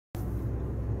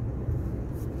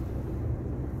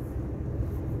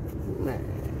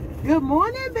morning. Good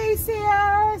morning,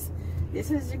 BCers.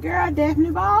 This is your girl,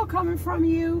 Daphne Ball, coming from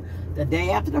you the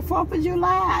day after the 4th of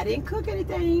July. I didn't cook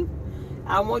anything.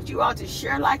 I want you all to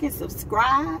share, like, and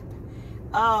subscribe.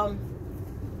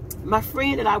 My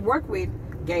friend that I work with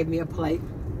gave me a plate.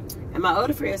 And my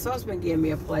other friend's husband gave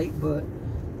me a plate, but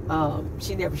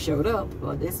she never showed up.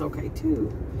 But that's okay,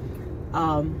 too.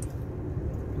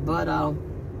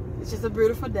 It's just a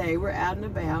beautiful day. We're out and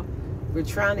about. We're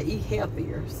trying to eat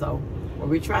healthier. So what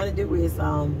we're trying to do is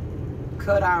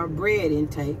cut our bread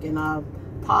intake and our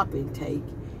pop intake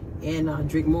and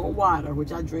drink more water,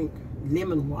 which I drink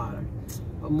lemon water,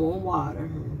 but more water.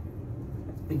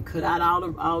 And cut out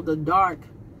all the dark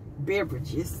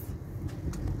beverages.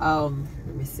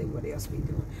 Let me see what else we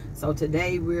doing. So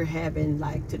today we're having,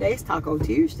 like, today's Taco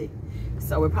Tuesday.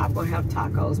 So we're probably gonna have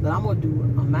tacos, but I'm gonna do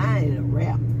a mine and a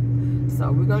wrap. So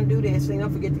we're gonna do this. So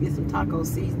don't forget to get some taco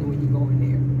seasoning when you go in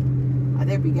there. I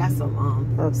think we got some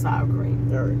sour cream.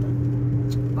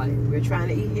 But we're trying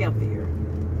to eat healthier.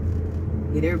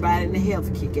 Get everybody in the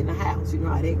health kick in the house. You know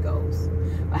how that goes.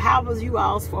 But how was you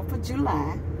all's 4th of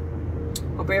July?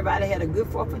 Hope everybody had a good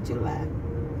 4th of July.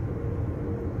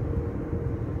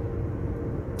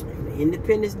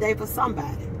 Independence Day for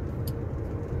somebody,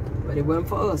 but it wasn't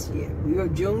for us yet. We were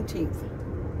Juneteenth,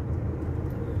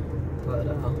 but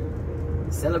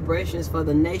celebrations for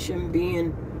the nation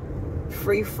being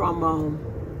free from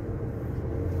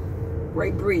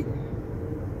Great Britain,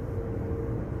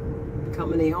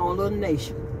 becoming their own little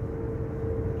nation.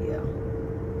 Yeah,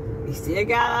 we still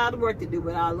got a lot of work to do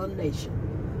with our little nation,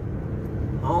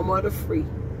 home of the free.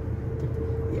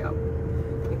 Yeah,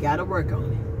 we got to work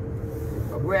on it.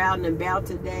 We're out and about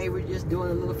today. We're just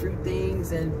doing a little few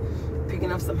things and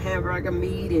picking up some hamburger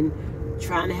meat and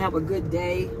trying to have a good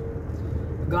day.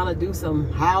 We're gonna do some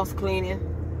house cleaning.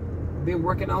 Been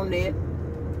working on that.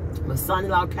 My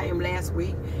son-in-law came last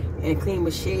week and cleaned my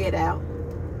shed out.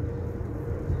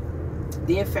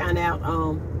 Then found out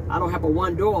I don't have a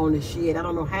one door on the shed. I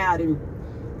don't know how I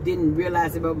didn't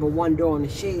realize about but one door on the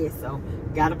shed. So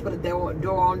got to put a door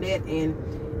on that, and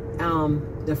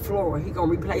the floor, he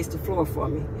gonna replace the floor for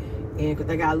me, and because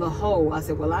I got a little hole, I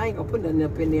said, well, I ain't gonna put nothing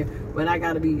up in there, but I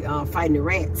gotta be fighting the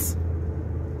rats.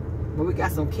 But we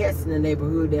got some cats in the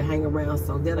neighborhood that hang around,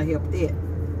 so that'll help that.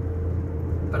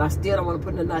 But I still don't want to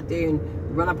put nothing out there and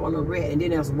run up on a rat, and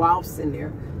then there's wasps in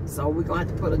there, so we're gonna have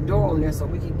to put a door on there so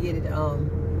we can get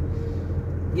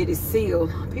it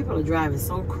sealed. People are driving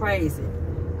so crazy.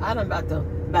 I done about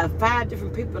 5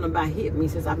 different people about hit me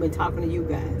since I've been talking to you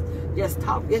guys. Just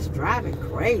driving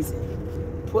crazy,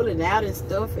 pulling out and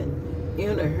stuff, and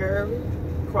in a hurry,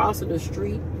 crossing the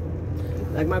street.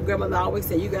 Like my grandmother always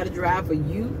said, you got to drive for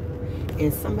you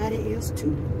and somebody else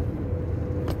too.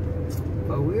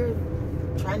 But we're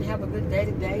trying to have a good day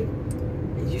today.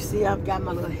 As you see, I've got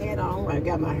my little hat on. I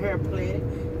got my hair plaited,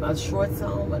 my shorts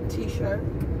on, my t-shirt.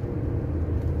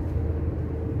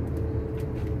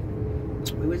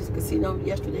 We went to the casino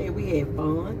yesterday and we had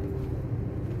fun.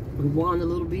 We won a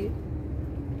little bit.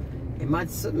 And my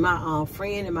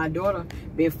friend and my daughter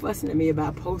been fussing at me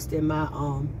about posting my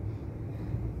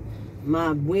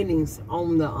my winnings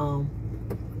on the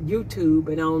YouTube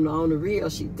and on the reel.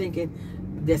 She thinking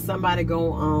that somebody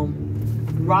gonna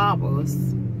rob us.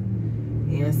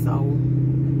 And so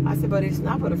I said, but it's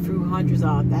not but a few hundreds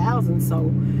or thousands.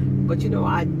 So, but you know,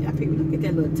 I figured, look at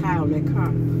that little tire on that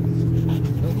car.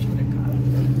 Don't show that car.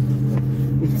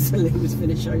 So let me just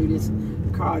finish show you this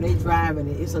car. They driving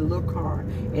it. It's a little car,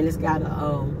 and it's got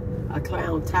a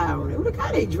clown tire on it. Look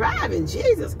how they driving.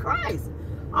 Jesus Christ!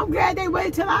 I'm glad they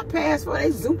waited till I passed before they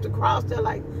zoomed across. They're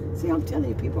like, see, I'm telling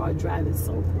you, people are driving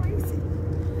so crazy.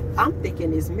 I'm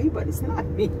thinking it's me, but it's not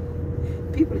me.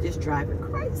 People are just driving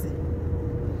crazy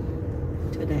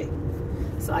today.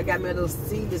 So I got me a little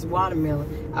seedless watermelon.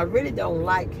 I really don't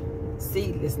like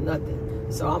seedless nothing.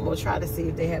 So I'm gonna try to see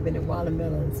if they have any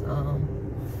watermelons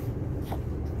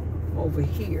over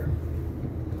here.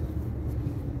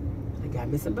 I got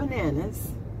me some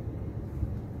bananas.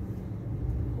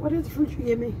 What is the fruit you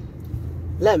give me?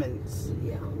 Lemons.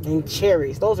 Yeah. And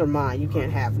cherries. Those are mine. You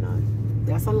can't have none.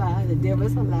 That's a lie. The devil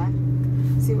is a lie.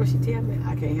 See what she tell me?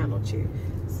 I can't have no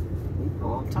cherries. You know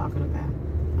what I'm talking about.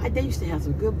 They used to have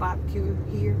some good barbecue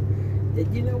here. That,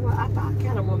 you know what? I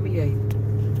kind of want me a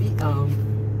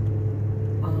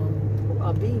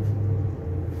beef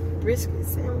brisket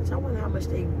sandwich. I wonder how much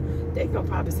they gonna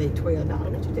probably say $12.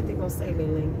 What you think they gonna say,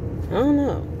 Lily? I don't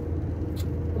know.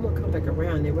 I'm gonna come back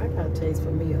around there. I got a taste for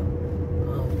me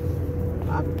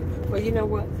well, you know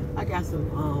what? I got some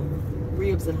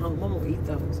ribs at home. I'm gonna eat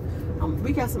those.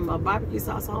 We got some barbecue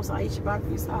sauce home, so I eat your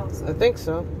barbecue sauce. I think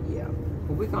so. Yeah.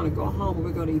 But we're gonna go home and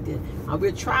we're gonna eat that.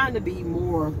 We're trying to be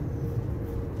more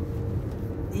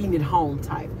eating at home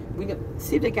type. We can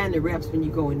see if they got any wraps when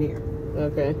you go in there.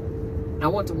 Okay. I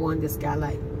want the one that's got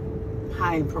like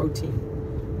high in protein.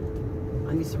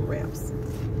 I need some wraps.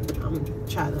 I'm gonna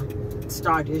try to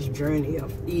start this journey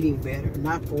of eating better.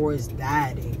 Not for it's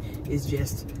dieting. It's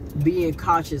just being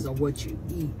conscious of what you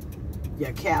eat.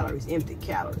 Your calories, empty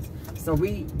calories. So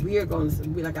we are going to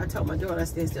be like I told my daughter, I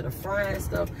said instead of frying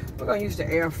stuff, we're going to use the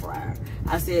air fryer.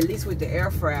 I said at least with the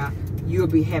air fryer, you'll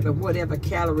be having whatever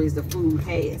calories the food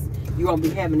has. You won't be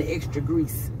having the extra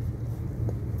grease.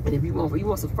 And if you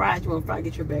want some fries, you want to fry,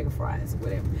 get your bag of fries,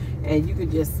 whatever. And you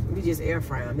can we just air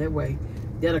fry them. That way,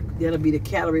 that'll be the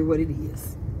calorie what it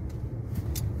is.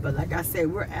 But like I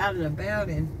said, we're out and about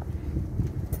and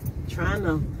trying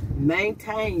to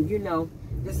maintain, you know,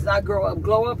 this is our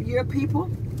glow up year, people.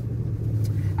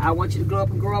 I want you to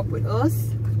grow up with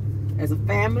us as a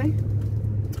family.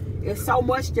 It's so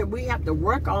much that we have to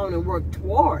work on and work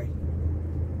toward.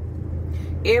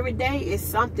 Every day is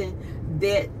something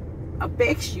that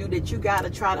affects you that you got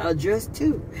to try to adjust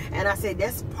to. And I said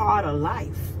that's part of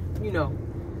life, you know,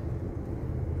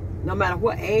 no matter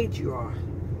what age you are.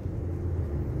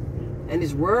 And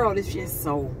this world is just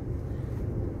so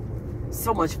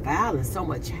much violence, so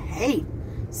much hate,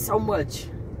 so much,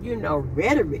 you know,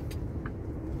 rhetoric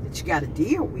that you got to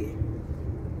deal with.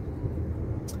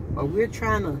 But we're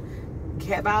trying to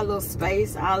have our little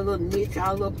space, our little niche,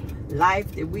 our little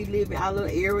life that we live in, our little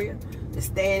area, to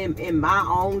stay in my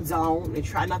own zone and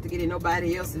try not to get in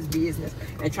nobody else's business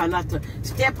and try not to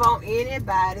step on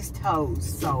anybody's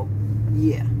toes. So,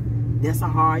 yeah, that's a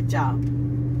hard job.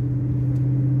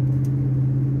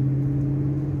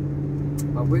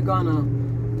 But we're gonna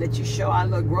let you show our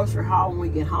little grocery haul when we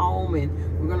get home, and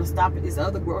we're gonna stop at this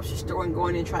other grocery store and go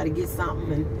in and try to get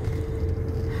something. And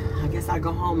I guess I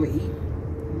go home and eat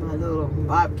my little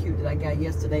barbecue that I got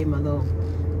yesterday.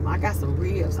 I got some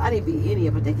ribs. I didn't eat any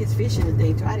of it. I think it's fish in the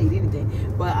thing too. I didn't eat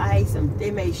anything, but I ate some.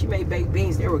 She made baked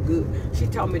beans. They were good. She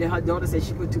told me that her daughter said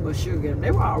she put too much sugar in them.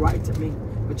 They were all right to me,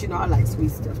 but you know I like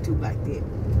sweet stuff too, like that.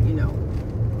 You know,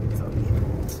 so yeah.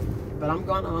 But I'm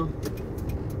gonna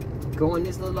go in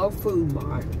this little old food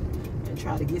mart and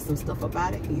try to get some stuff up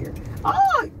out of here.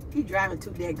 Oh, he driving too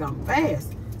daggone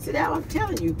fast. See that? I'm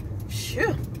telling you,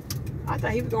 sure. I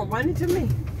thought he was gonna run into me.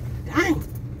 Dang.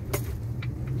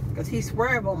 Because he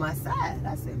swerved on my side.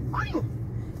 I said, man,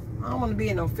 I don't want to be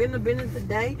in no fender business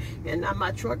today. And now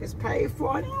my truck is paid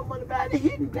for. And I don't want to buy the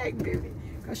hidden black beauty.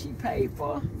 Because she paid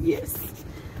for. Yes.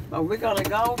 But we're going to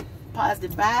go.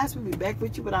 Positive vibes. We'll be back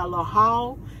with you with our little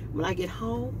haul. When I get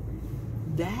home.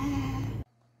 Dad.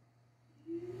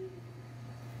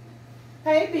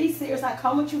 Hey, be serious. I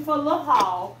come with you for a little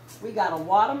haul. We got a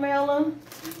watermelon.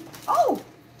 Oh.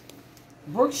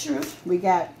 Brookshires. We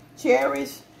got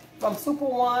cherries from Super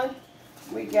One.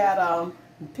 We got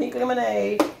pink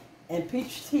lemonade and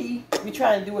peach tea. We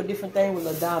trying to do a different thing with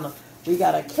LaDonna. We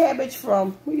got a cabbage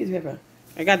from, what is it?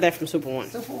 I got that from Super One.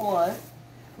 Super One.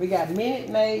 We got Minute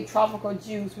Maid tropical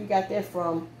juice. We got that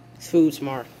from Food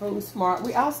Smart. Food Smart.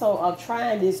 We also are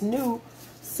trying this new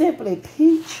Simply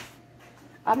Peach.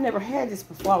 I've never had this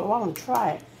before. I want to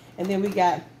try it. And then we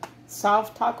got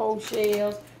soft taco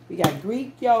shells. We got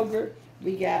Greek yogurt.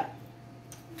 We got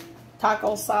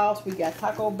taco sauce. We got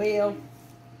Taco Bell.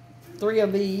 3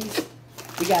 of these.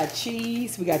 We got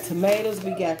cheese. We got tomatoes.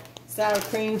 We got sour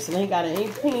cream. Celine got an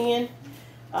ink pen.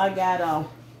 I got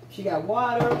she got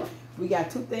water. We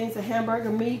got 2 things of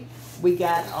hamburger meat. We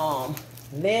got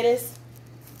lettuce.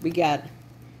 We got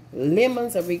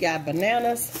lemons, and we got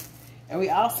bananas. And we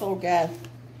also got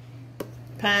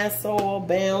pine sol,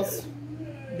 bounce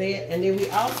there. And then we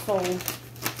also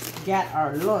got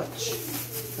our lunch,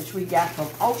 which we got from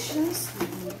Oceans,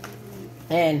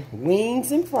 and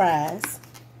wings and fries.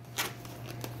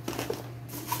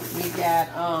 We got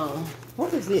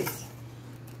what is this?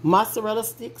 Mozzarella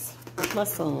sticks. My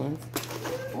sons.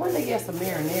 When they get some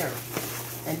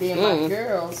marinara, and then my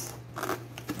girls,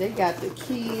 they got the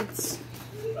kids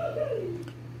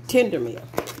tender meal.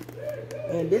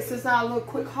 And this is our little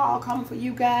quick haul coming for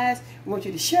you guys. We want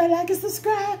you to share, like, and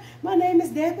subscribe. My name is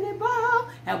Daphne Ball.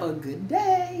 Have a good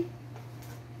day.